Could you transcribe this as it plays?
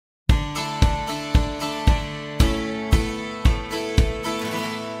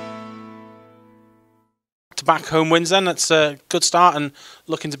back-to-back home wins then. That's a good start, and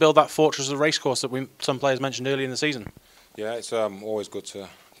looking to build that fortress of the racecourse that some players mentioned earlier in the season. Yeah, it's always good to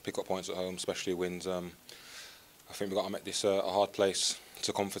pick up points at home, especially wins. I think we've got to make this a hard place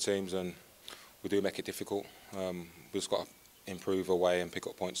to come for teams, and we do make it difficult. We've just got to improve away and pick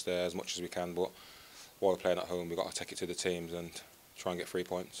up points there as much as we can, but while we're playing at home, we've got to take it to the teams and try and get 3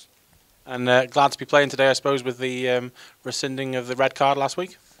 points. And glad to be playing today, I suppose, with the rescinding of the red card last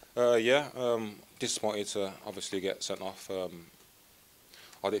week. Yeah, disappointed to obviously get sent off.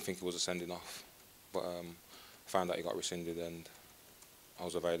 I didn't think it was a sending off, but found out he got rescinded and I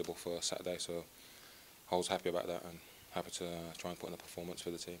was available for Saturday, so I was happy about that and happy to try and put in a performance for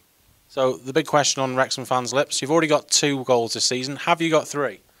the team. So the big question on Wrexham fans' lips, you've already got 2 goals this season. Have you got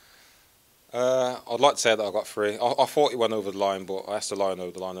 3? I'd like to say that I got 3. I thought he went over the line, but I asked the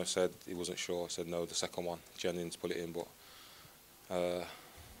lino said he wasn't sure. I said no, the second one, Jennings put it in, but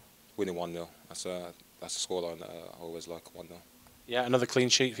winning 1-0, that's a scoreline that I always like, 1-0. Yeah, another clean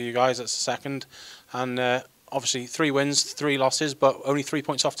sheet for you guys, that's the second. And obviously 3 wins, 3 losses, but only 3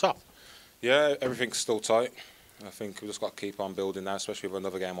 points off top. Yeah, everything's still tight. I think we've just got to keep on building now, especially with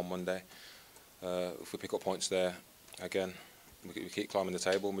another game on Monday. If we pick up points there, again, we keep climbing the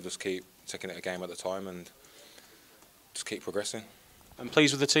table and we just keep taking it a game at a time and just keep progressing. And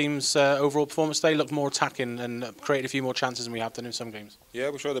pleased with the team's overall performance today? Looked more attacking and created a few more chances than we have done in some games. Yeah,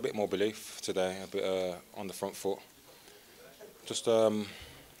 we showed a bit more belief today, a bit on the front foot. Just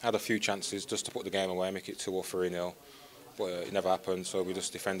had a few chances just to put the game away, make it 2 or 3-0, but it never happened. So we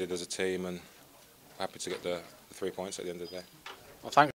just defended as a team and happy to get the 3 points at the end of the day. Well, thanks.